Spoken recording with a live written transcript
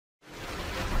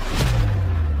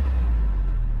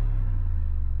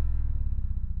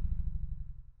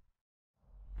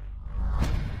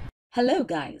Hello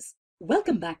guys,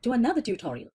 welcome back to another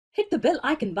tutorial. Hit the bell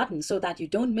icon button so that you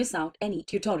don't miss out any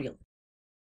tutorial.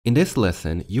 In this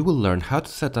lesson, you will learn how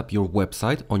to set up your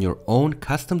website on your own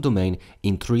custom domain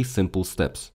in 3 simple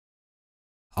steps.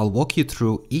 I'll walk you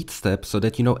through each step so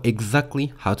that you know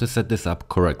exactly how to set this up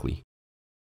correctly.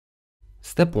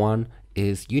 Step 1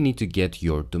 is you need to get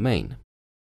your domain.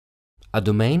 A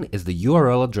domain is the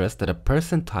URL address that a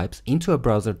person types into a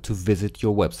browser to visit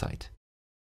your website.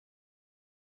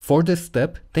 For this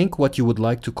step, think what you would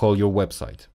like to call your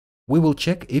website. We will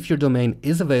check if your domain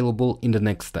is available in the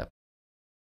next step.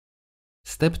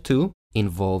 Step 2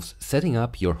 involves setting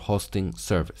up your hosting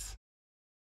service.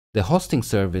 The hosting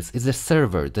service is a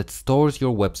server that stores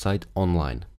your website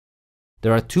online.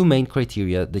 There are 2 main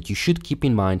criteria that you should keep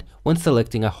in mind when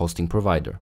selecting a hosting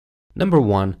provider. Number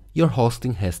 1, your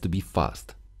hosting has to be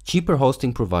fast. Cheaper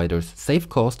hosting providers save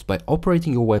costs by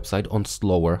operating your website on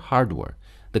slower hardware.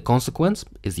 The consequence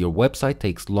is your website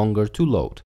takes longer to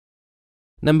load.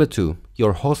 Number 2,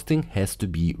 your hosting has to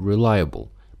be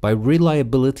reliable. By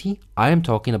reliability, I am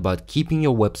talking about keeping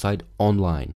your website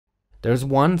online. There's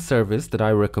one service that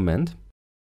I recommend,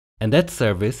 and that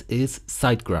service is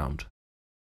SiteGround.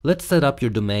 Let's set up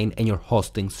your domain and your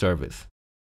hosting service.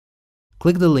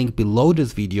 Click the link below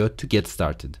this video to get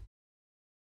started.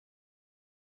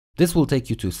 This will take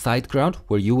you to SiteGround,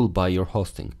 where you will buy your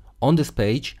hosting. On this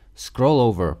page, scroll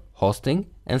over Hosting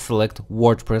and select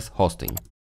WordPress Hosting.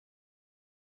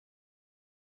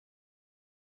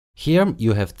 Here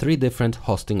you have 3 different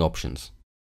hosting options.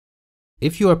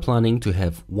 If you are planning to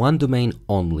have one domain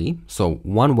only, so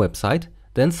one website,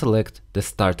 then select the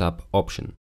Startup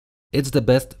option. It's the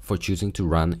best for choosing to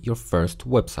run your first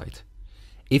website.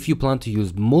 If you plan to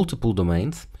use multiple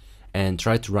domains and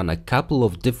try to run a couple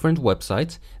of different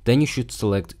websites, then you should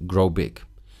select Grow Big,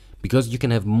 because you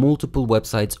can have multiple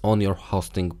websites on your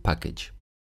hosting package.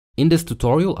 In this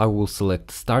tutorial, I will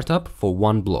select Startup for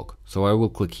one blog, so I will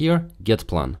click here, Get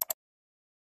Plan.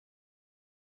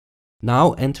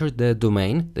 Now enter the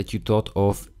domain that you thought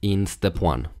of in step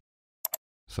 1.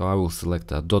 So I will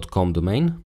select a .com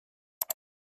domain.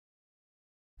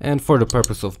 And for the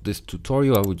purpose of this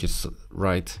tutorial, I will just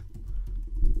write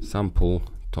sample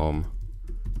Tom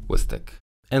Wistek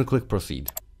and click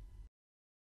Proceed.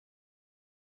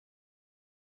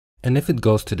 And if it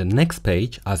goes to the next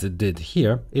page, as it did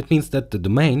here, it means that the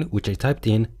domain which I typed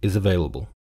in is available.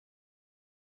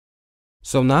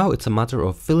 So now it's a matter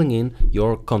of filling in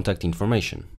your contact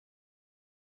information.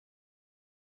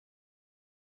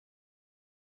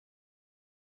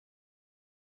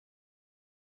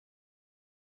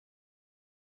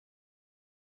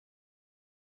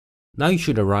 Now you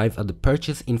should arrive at the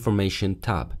Purchase Information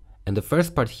tab, and the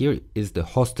first part here is the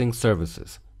hosting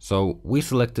services. So we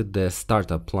selected the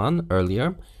startup plan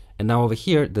earlier, and now over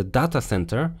here the data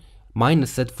center, mine is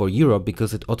set for Europe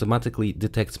because it automatically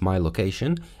detects my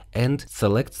location and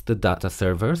selects the data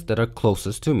servers that are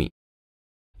closest to me.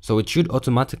 So it should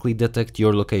automatically detect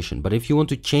your location, but if you want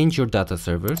to change your data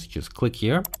servers, just click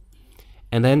here,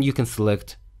 and then you can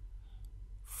select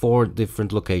 4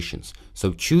 different locations.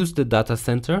 So choose the data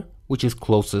center which is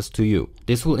closest to you.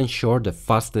 This will ensure the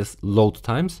fastest load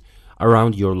times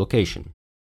around your location.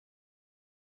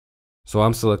 So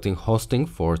I'm selecting hosting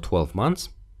for 12 months.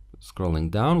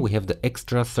 Scrolling down, we have the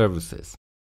extra services.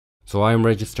 So I'm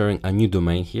registering a new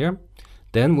domain here.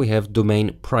 Then we have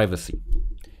domain privacy.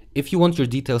 If you want your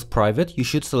details private, you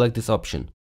should select this option.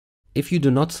 If you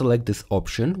do not select this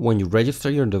option when you register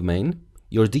your domain,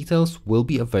 your details will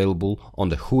be available on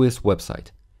the Whois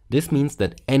website. This means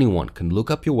that anyone can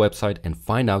look up your website and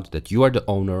find out that you are the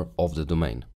owner of the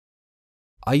domain.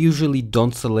 I usually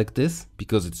don't select this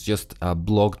because it's just a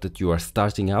blog that you are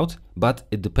starting out, but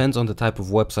it depends on the type of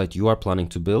website you are planning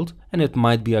to build, and it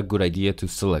might be a good idea to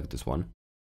select this one.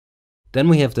 Then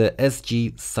we have the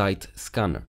SG Site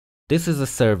Scanner. This is a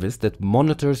service that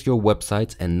monitors your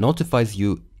website and notifies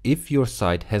you if your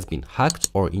site has been hacked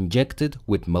or injected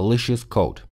with malicious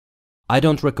code. I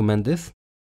don't recommend this.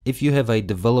 If you have a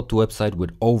developed website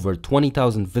with over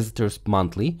 20,000 visitors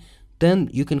monthly, then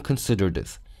you can consider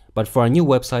this. But for a new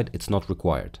website, it's not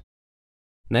required.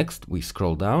 Next, we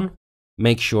scroll down.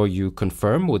 Make sure you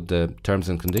confirm with the terms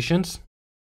and conditions.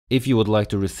 If you would like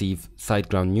to receive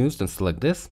SiteGround news, then select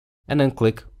this and then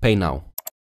click Pay Now.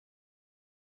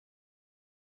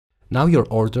 Now your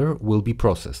order will be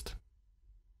processed.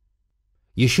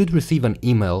 You should receive an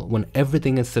email when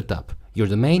everything is set up, your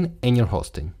domain and your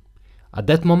hosting. At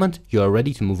that moment, you are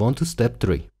ready to move on to step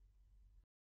 3.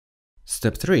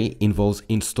 Step 3 involves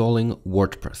installing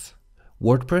WordPress.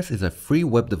 WordPress is a free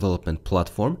web development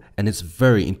platform and it's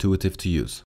very intuitive to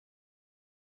use.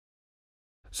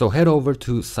 So head over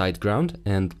to SiteGround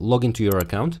and log into your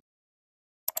account.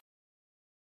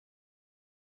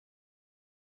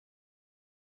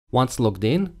 Once logged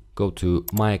in, go to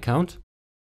My Account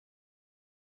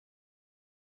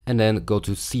and then go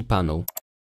to cPanel.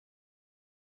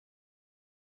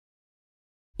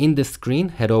 In this screen,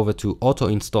 head over to Auto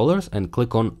Installers and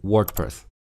click on WordPress.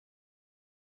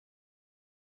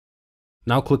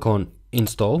 Now click on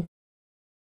Install.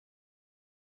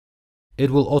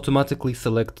 It will automatically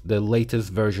select the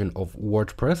latest version of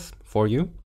WordPress for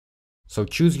you. So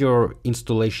choose your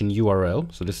installation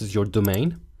URL. So this is your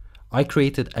domain. I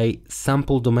created a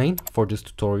sample domain for this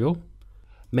tutorial.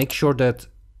 Make sure that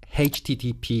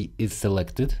HTTP is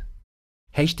selected.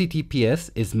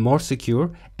 HTTPS is more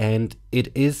secure and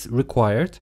it is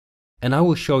required. And I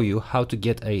will show you how to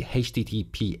get a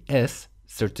HTTPS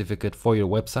certificate for your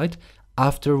website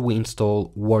after we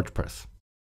install WordPress.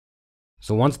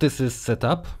 So once this is set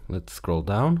up, let's scroll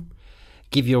down.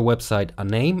 Give your website a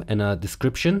name and a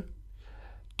description.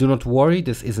 Do not worry,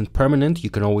 this isn't permanent. You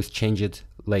can always change it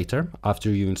later after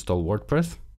you install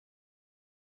WordPress.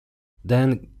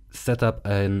 Then set up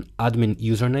an admin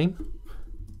username.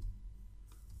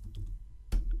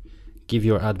 Give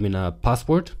your admin a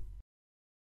password.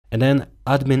 And then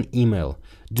admin email.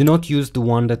 Do not use the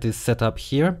one that is set up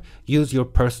here. Use your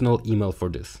personal email for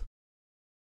this.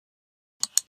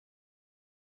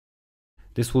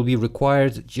 This will be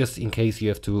required just in case you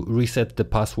have to reset the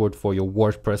password for your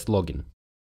WordPress login.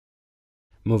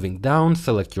 Moving down,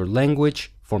 select your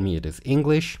language. For me it is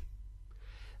English.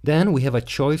 Then we have a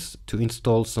choice to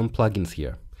install some plugins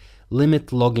here. Limit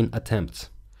login attempts.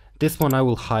 This one I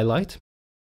will highlight.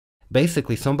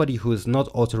 Basically, somebody who is not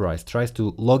authorized tries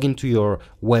to log into your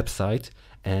website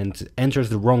and enters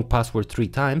the wrong password 3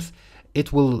 times,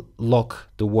 it will lock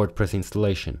the WordPress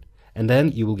installation. And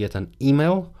then you will get an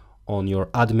email on your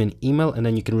admin email and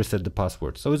then you can reset the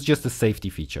password. So it's just a safety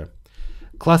feature.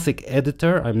 Classic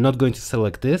editor, I'm not going to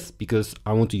select this because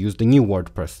I want to use the new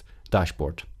WordPress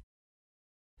dashboard.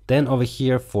 Then over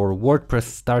here for WordPress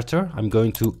starter, I'm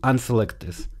going to unselect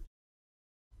this.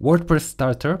 WordPress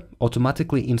starter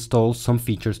automatically installs some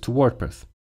features to WordPress.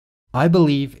 I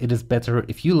believe it is better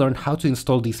if you learn how to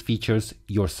install these features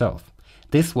yourself.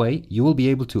 This way, you will be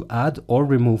able to add or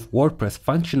remove WordPress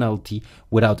functionality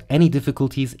without any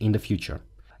difficulties in the future.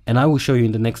 And I will show you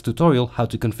in the next tutorial how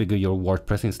to configure your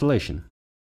WordPress installation.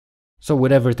 So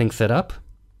with everything set up,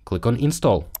 click on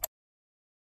Install.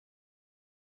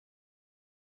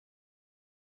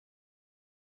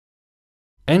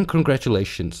 And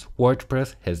congratulations,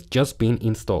 WordPress has just been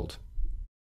installed.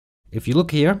 If you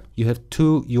look here, you have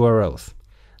 2 URLs.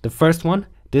 The first one,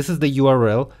 this is the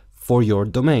URL for your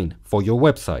domain, for your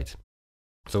website.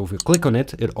 So if you click on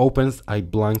it, it opens a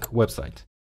blank website.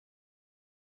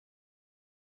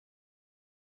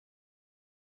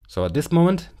 So at this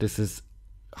moment, this is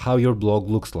how your blog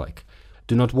looks like.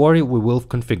 Do not worry, we will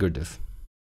configure this.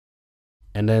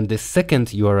 And then the second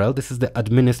URL, this is the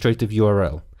administrative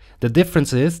URL. The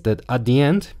difference is that at the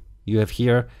end, you have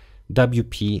here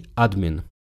WP admin.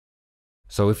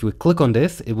 So if we click on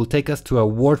this, it will take us to a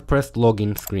WordPress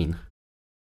login screen.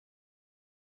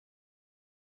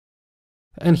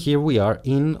 And here we are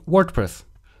in WordPress.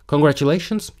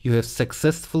 Congratulations, you have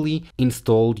successfully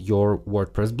installed your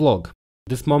WordPress blog. At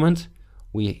this moment,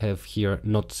 we have here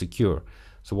not secure.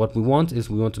 So what we want is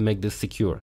we want to make this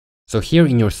secure. So here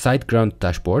in your SiteGround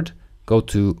dashboard, go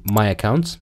to My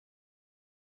Accounts.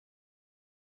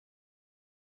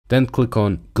 Then click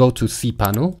on Go to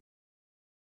cPanel.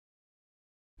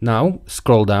 Now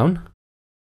scroll down.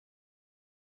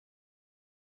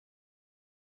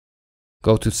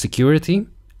 Go to Security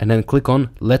and then click on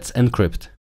Let's Encrypt.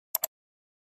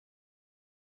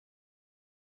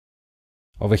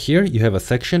 Over here you have a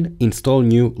section Install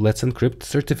new Let's Encrypt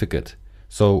certificate.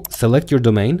 So select your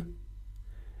domain.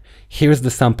 Here's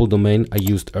the sample domain I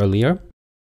used earlier.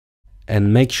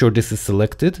 And make sure this is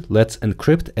selected, Let's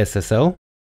Encrypt SSL.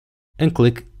 And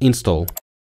click Install.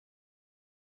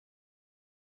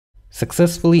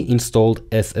 Successfully installed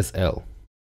SSL.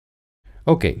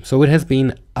 Okay, so it has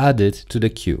been added to the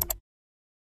queue.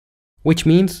 Which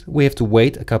means we have to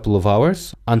wait a couple of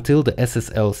hours until the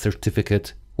SSL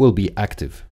certificate will be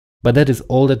active. But that is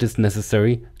all that is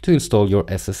necessary to install your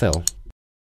SSL.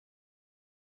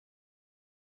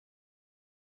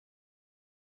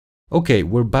 Okay,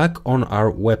 we're back on our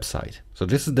website. So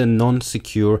this is the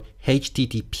non-secure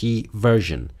HTTP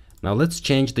version. Now let's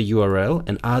change the URL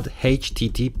and add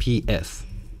HTTPS.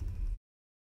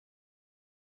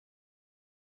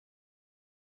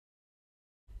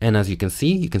 And as you can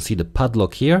see the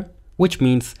padlock here, which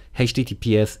means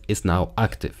HTTPS is now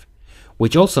active.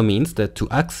 which also means that to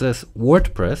access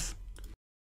WordPress,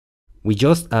 we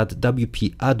just add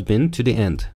WP admin to the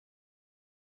end.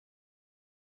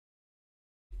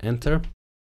 Enter.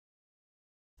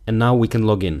 And now we can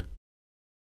log in.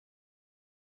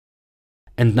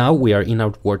 And now we are in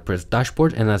our WordPress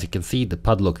dashboard, and as you can see, the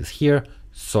padlock is here,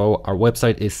 so our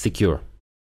website is secure.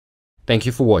 Thank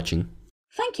you for watching.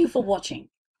 Thank you for watching.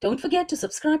 Don't forget to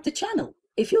subscribe to the channel.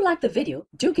 If you like the video,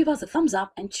 do give us a thumbs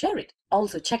up and share it.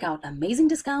 Also check out amazing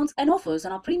discounts and offers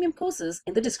on our premium courses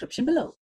in the description below.